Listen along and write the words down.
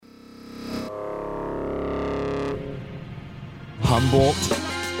Humboldt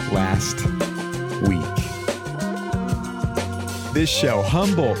last week. This show,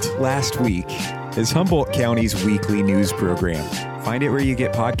 Humboldt Last Week, is Humboldt County's weekly news program. Find it where you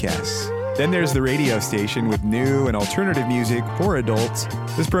get podcasts. Then there's the radio station with new and alternative music for adults.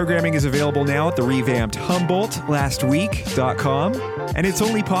 This programming is available now at the revamped HumboldtLastWeek.com. And it's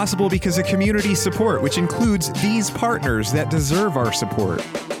only possible because of community support, which includes these partners that deserve our support.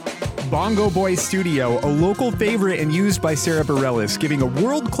 Bongo Boy Studio, a local favorite and used by Sarah Bareilles, giving a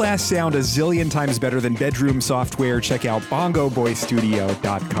world-class sound a zillion times better than bedroom software. Check out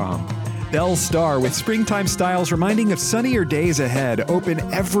bongoboystudio.com. Bell Star, with springtime styles reminding of sunnier days ahead. Open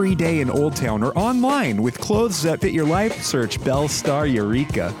every day in Old Town or online with clothes that fit your life. Search Bell Star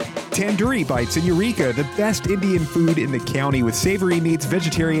Eureka. Tandoori Bites in Eureka, the best Indian food in the county with savory meats,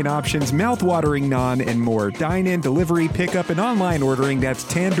 vegetarian options, mouth-watering naan, and more. Dine-in, delivery, pickup, and online ordering. That's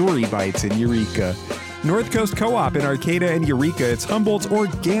Tandoori Bites in Eureka. North Coast Co-op in Arcata and Eureka. It's Humboldt's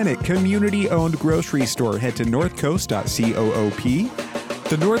organic, community-owned grocery store. Head to northcoast.coop.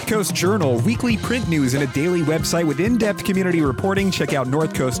 The North Coast Journal, weekly print news and a daily website with in-depth community reporting. Check out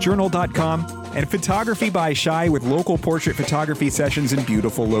northcoastjournal.com. And Photography by Shy, with local portrait photography sessions in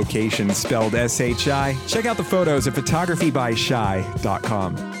beautiful locations, spelled S-H-I. Check out the photos at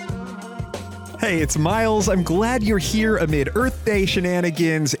photographybyshy.com. Hey, it's Miles. I'm glad you're here amid Earth Day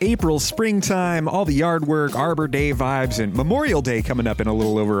shenanigans, April springtime, all the yard work, Arbor Day vibes, and Memorial Day coming up in a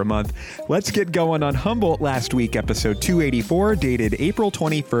little over a month. Let's get going on Humboldt Last Week, episode 284, dated April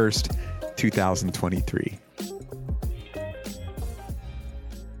 21st, 2023.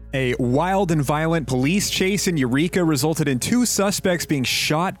 A wild and violent police chase in Eureka resulted in 2 suspects being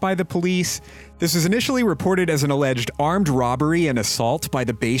shot by the police. This was initially reported as an alleged armed robbery and assault by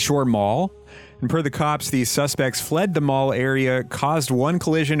the Bayshore Mall. And per the cops, these suspects fled the mall area, caused one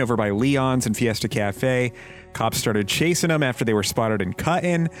collision over by Leon's and Fiesta Cafe. Cops started chasing them after they were spotted in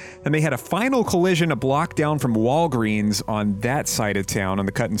Cutton. Then they had a final collision a block down from Walgreens on that side of town, on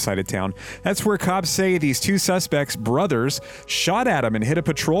the Cutton side of town. That's where cops say these 2 suspects, brothers, shot at them and hit a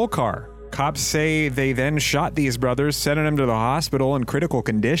patrol car. Cops say they then shot these brothers, sending them to the hospital in critical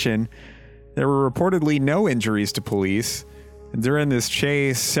condition. There were reportedly no injuries to police. During this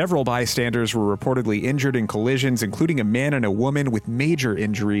chase, several bystanders were reportedly injured in collisions, including a man and a woman with major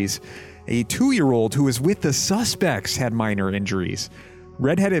injuries. A 2-year-old who was with the suspects had minor injuries.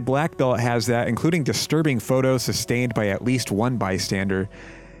 Redheaded Black Belt has that, including disturbing photos sustained by at least one bystander.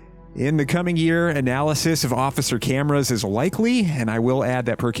 In the coming year, analysis of officer cameras is likely, and I will add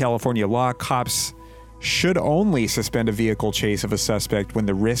that per California law, cops should only suspend a vehicle chase of a suspect when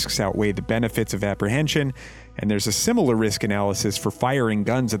the risks outweigh the benefits of apprehension, and there's a similar risk analysis for firing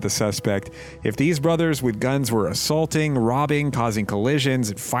guns at the suspect. If these brothers with guns were assaulting, robbing, causing collisions,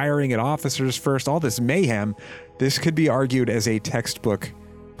 and firing at officers first, all this mayhem, this could be argued as a textbook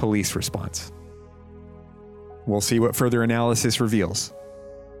police response. We'll see what further analysis reveals.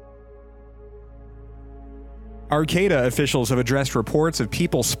 Arcata officials have addressed reports of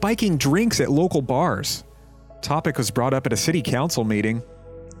people spiking drinks at local bars. Topic was brought up at a city council meeting.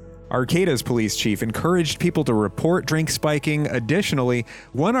 Arcata's police chief encouraged people to report drink spiking. Additionally,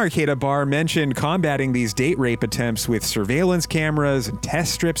 one Arcata bar mentioned combating these date rape attempts with surveillance cameras and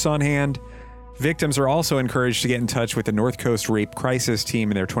test strips on hand. Victims are also encouraged to get in touch with the North Coast Rape Crisis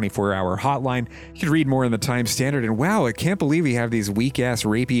Team in their 24-hour hotline. You can read more in the Times Standard. And wow, I can't believe we have these weak-ass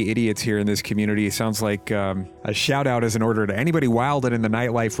rapey idiots here in this community. It sounds like a shout-out is in order to anybody wilding in the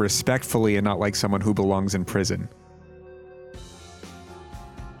nightlife respectfully and not like someone who belongs in prison.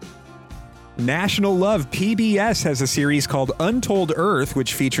 National Love PBS has a series called Untold Earth,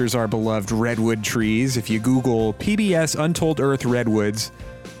 which features our beloved redwood trees. If you Google PBS Untold Earth Redwoods,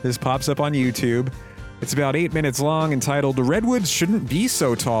 this pops up on YouTube. It's about 8 minutes long, entitled Redwoods Shouldn't Be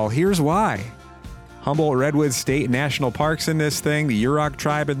So Tall. Here's Why. Humboldt Redwoods State National Parks in this thing, the Yurok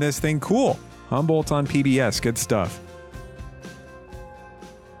tribe in this thing. Cool. Humboldt on PBS. Good stuff.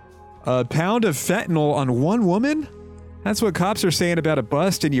 A pound of fentanyl on one woman? That's what cops are saying about a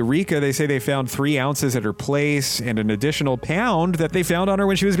bust in Eureka. They say they found 3 ounces at her place and an additional pound that they found on her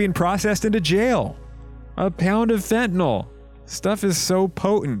when she was being processed into jail. A pound of fentanyl. Stuff is so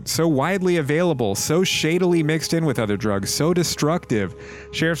potent, so widely available, so shadily mixed in with other drugs, so destructive.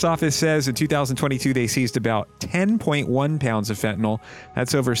 Sheriff's Office says in 2022 they seized about 10.1 pounds of fentanyl.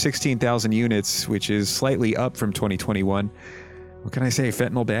 That's over 16,000 units, which is slightly up from 2021. What can I say?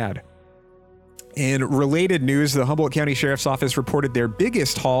 Fentanyl bad. In related news, the Humboldt County Sheriff's Office reported their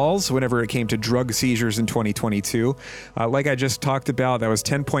biggest hauls whenever it came to drug seizures in 2022. Like I just talked about, that was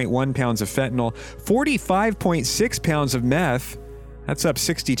 10.1 pounds of fentanyl, 45.6 pounds of meth. That's up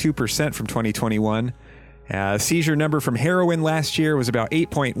 62% from 2021. Seizure number from heroin last year was about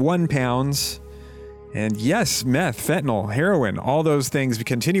 8.1 pounds. And yes, meth, fentanyl, heroin, all those things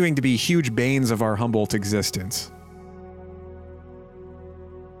continuing to be huge banes of our Humboldt existence.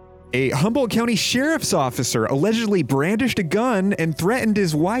 A Humboldt County Sheriff's officer allegedly brandished a gun and threatened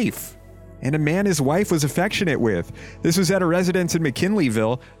his wife, and a man his wife was affectionate with. This was at a residence in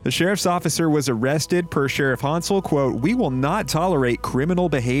McKinleyville. The sheriff's officer was arrested per Sheriff Hansel, quote, "We will not tolerate criminal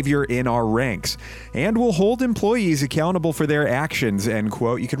behavior in our ranks and will hold employees accountable for their actions," end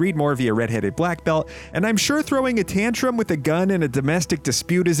quote. You could read more via Redheaded Black Belt, and I'm sure throwing a tantrum with a gun in a domestic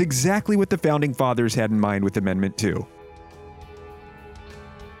dispute is exactly what the Founding Fathers had in mind with Amendment 2.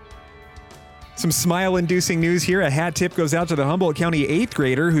 Some smile-inducing news here. A hat tip goes out to the Humboldt County 8th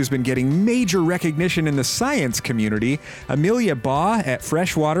grader who's been getting major recognition in the science community. Amelia Baugh at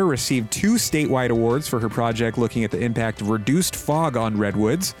Freshwater received 2 statewide awards for her project looking at the impact of reduced fog on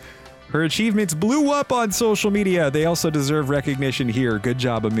redwoods. Her achievements blew up on social media. They also deserve recognition here. Good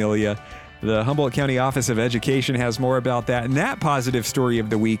job, Amelia. The Humboldt County Office of Education has more about that, and that positive story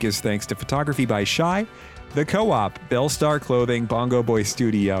of the week is thanks to photography by Shy, The Co-op, Bellstar Clothing, Bongo Boy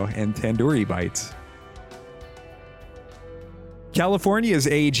Studio, and Tandoori Bites. California's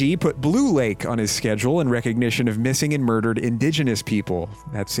AG put Blue Lake on his schedule in recognition of missing and murdered indigenous people.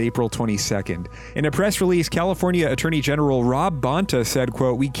 That's April 22nd. In a press release, California Attorney General Rob Bonta said,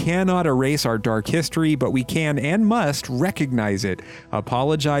 quote, "We cannot erase our dark history, but we can and must recognize it,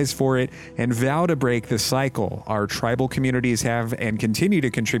 apologize for it, and vow to break the cycle. Our tribal communities have and continue to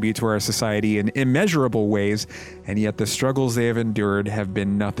contribute to our society in immeasurable ways, and yet the struggles they have endured have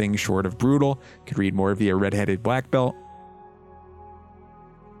been nothing short of brutal." You could read more via Redheaded Black Belt.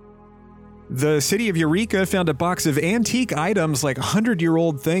 The city of Eureka found a box of antique items like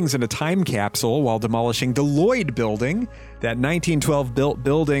 100-year-old things in a time capsule while demolishing the Lloyd Building. That 1912 built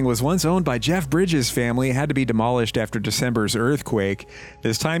building was once owned by Jeff Bridges' family. It had to be demolished after December's earthquake.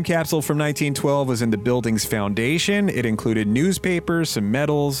 This time capsule from 1912 was in the building's foundation. It included newspapers, some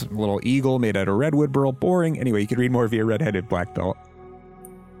medals, a little eagle made out of redwood burl. Boring. Anyway, you could read more via Redheaded Black Belt.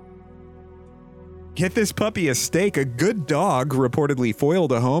 Get this puppy a steak. A good dog reportedly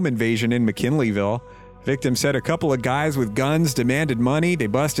foiled a home invasion in McKinleyville. Victim said a couple of guys with guns demanded money. They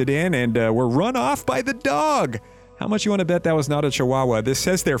busted in and were run off by the dog. How much you want to bet that was not a Chihuahua? This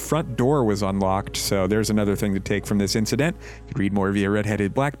says their front door was unlocked, so there's another thing to take from this incident. You can read more via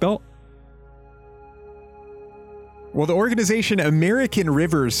Redheaded Black Belt. Well, the organization American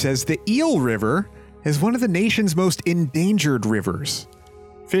Rivers says the Eel River is one of the nation's most endangered rivers.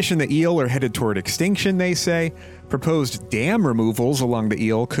 Fish in the eel are headed toward extinction, they say. Proposed dam removals along the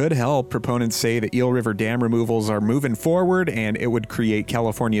eel could help. Proponents say the Eel River dam removals are moving forward and it would create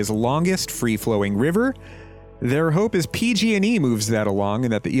California's longest free-flowing river. Their hope is PG&E moves that along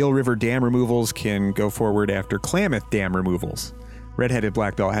and that the Eel River dam removals can go forward after Klamath dam removals. Redheaded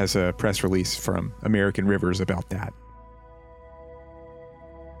Black Belt has a press release from American Rivers about that.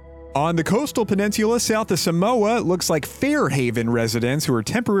 On the coastal peninsula south of Samoa, it looks like Fairhaven residents who were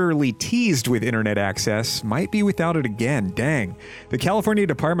temporarily teased with internet access might be without it again. Dang. The California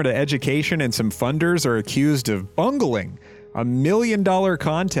Department of Education and some funders are accused of bungling a $1 million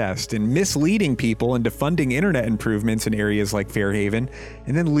contest and misleading people into funding internet improvements in areas like Fairhaven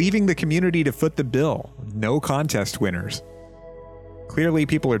and then leaving the community to foot the bill. No contest winners. Clearly,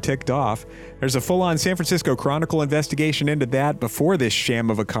 people are ticked off. There's a full-on San Francisco Chronicle investigation into that. Before this sham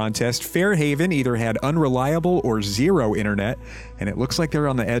of a contest, Fairhaven either had unreliable or zero internet, and it looks like they're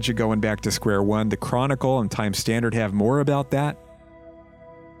on the edge of going back to square one. The Chronicle and Times Standard have more about that.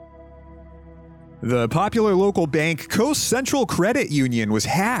 The popular local bank Coast Central Credit Union was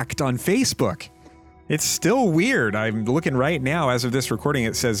hacked on Facebook. It's still weird. I'm looking right now, as of this recording,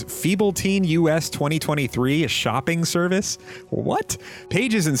 it says Feeble Teen US 2023, a shopping service. What?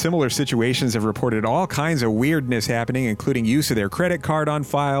 Pages in similar situations have reported all kinds of weirdness happening, including use of their credit card on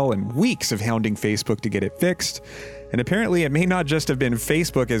file and weeks of hounding Facebook to get it fixed. And apparently it may not just have been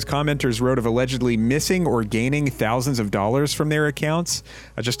Facebook, as commenters wrote of allegedly missing or gaining thousands of dollars from their accounts.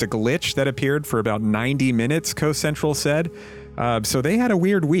 Just a glitch that appeared for about 90 minutes, Coast Central said. So they had a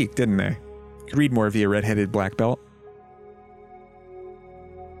weird week, didn't they? Read more via Redheaded Black Belt.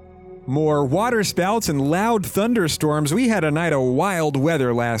 More water spouts and loud thunderstorms. We had a night of wild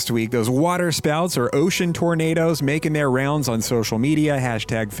weather last week. Those water spouts or ocean tornadoes making their rounds on social media.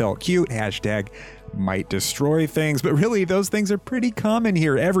 Hashtag felt cute. Hashtag might destroy things. But really, those things are pretty common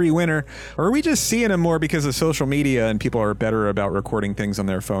here every winter. Or are we just seeing them more because of social media and people are better about recording things on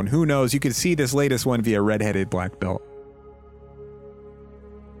their phone? Who knows? You could see this latest one via Redheaded Black Belt.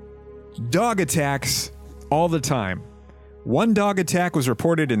 Dog attacks all the time. One dog attack was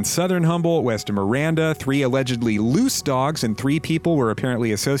reported in southern Humboldt, west of Miranda. 3 allegedly loose dogs, and 3 people were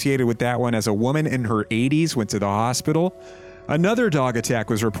apparently associated with that one as a woman in her 80s went to the hospital. Another dog attack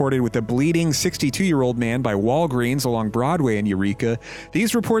was reported with a bleeding 62-year-old man by Walgreens along Broadway in Eureka.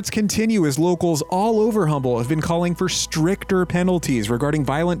 These reports continue as locals all over Humboldt have been calling for stricter penalties regarding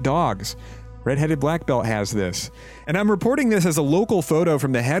violent dogs. Redheaded Black Belt has this. And I'm reporting this as a local photo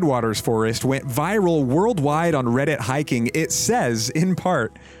from the Headwaters Forest went viral worldwide on Reddit Hiking. It says, in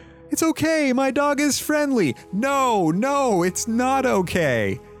part, "It's okay, my dog is friendly." No, it's not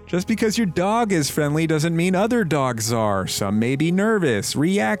okay. Just because your dog is friendly doesn't mean other dogs are. Some may be nervous,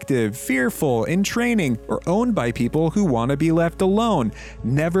 reactive, fearful, in training, or owned by people who want to be left alone.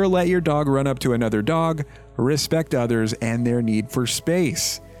 Never let your dog run up to another dog. Respect others and their need for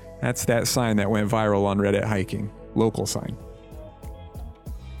space. That's that sign that went viral on Reddit Hiking. Local sign.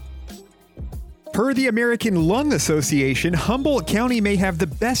 Per the American Lung Association, Humboldt County may have the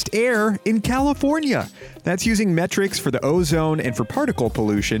best air in California. That's using metrics for the ozone and for particle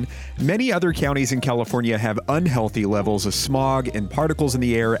pollution. Many other counties in California have unhealthy levels of smog and particles in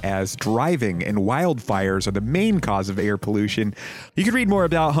the air, as driving and wildfires are the main cause of air pollution. You can read more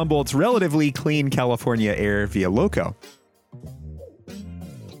about Humboldt's relatively clean California air via Loco.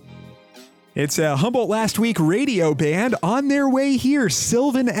 It's a Humboldt Last Week radio band on their way here.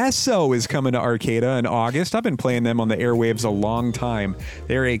 Sylvan Esso is coming to Arcata in August. I've been playing them on the airwaves a long time.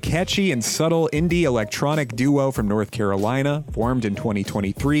 They're a catchy and subtle indie electronic duo from North Carolina, formed in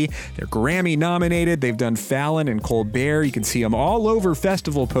 2023. They're Grammy nominated. They've done Fallon and Colbert. You can see them all over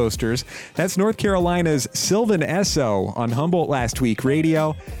festival posters. That's North Carolina's Sylvan Esso on Humboldt Last Week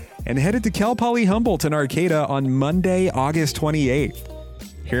radio. And headed to Cal Poly Humboldt in Arcata on Monday, August 28th.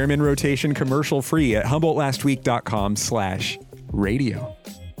 Hear them in rotation commercial-free at HumboldtLastWeek.com/radio.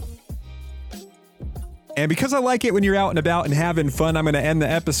 And because I like it when you're out and about and having fun, I'm going to end the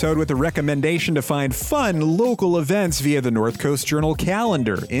episode with a recommendation to find fun local events via the North Coast Journal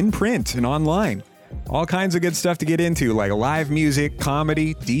calendar, in print and online. All kinds of good stuff to get into, like live music,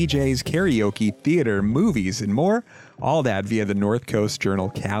 comedy, DJs, karaoke, theater, movies, and more. All that via the North Coast Journal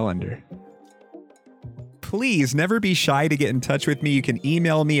calendar. Please never be shy to get in touch with me. You can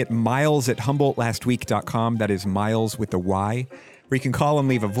email me at miles@humboldtlastweek.com. That is Miles with a Y. Or you can call and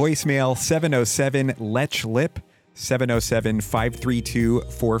leave a voicemail, 707-LECH-LIP,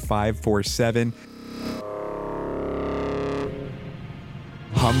 707-532-4547.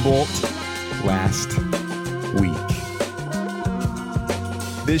 Humboldt Last Week.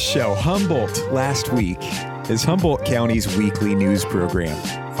 This show, Humboldt Last Week, is Humboldt County's weekly news program.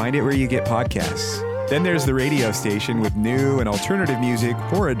 Find it where you get podcasts. Then there's the radio station with new and alternative music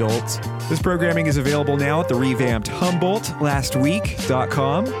for adults. This programming is available now at the revamped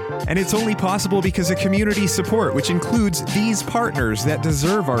HumboldtLastWeek.com. And it's only possible because of community support, which includes these partners that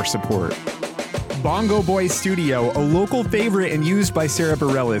deserve our support. Bongo Boy Studio, a local favorite and used by Sarah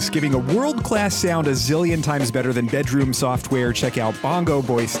Bareilles, giving a world-class sound a zillion times better than bedroom software. Check out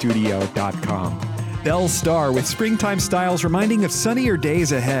bongoboystudio.com. Bell Star, with springtime styles reminding of sunnier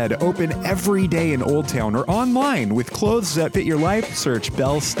days ahead. Open every day in Old Town or online with clothes that fit your life. Search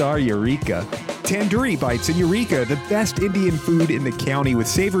Bell Star Eureka. Tandoori Bites in Eureka, the best Indian food in the county with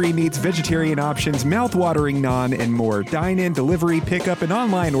savory meats, vegetarian options, mouth-watering naan, and more. Dine-in, delivery, pickup, and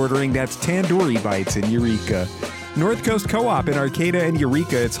online ordering. That's Tandoori Bites in Eureka. North Coast Co-op in Arcata and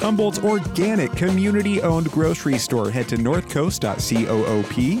Eureka. It's Humboldt's organic, community-owned grocery store. Head to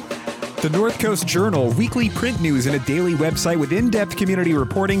northcoast.coop. The North Coast Journal, weekly print news and a daily website with in-depth community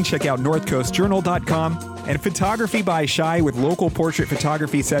reporting. Check out northcoastjournal.com. And Photography by Shy, with local portrait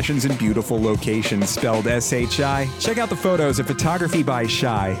photography sessions in beautiful locations, spelled S-H-I. Check out the photos at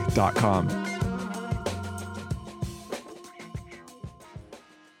photographybyshy.com.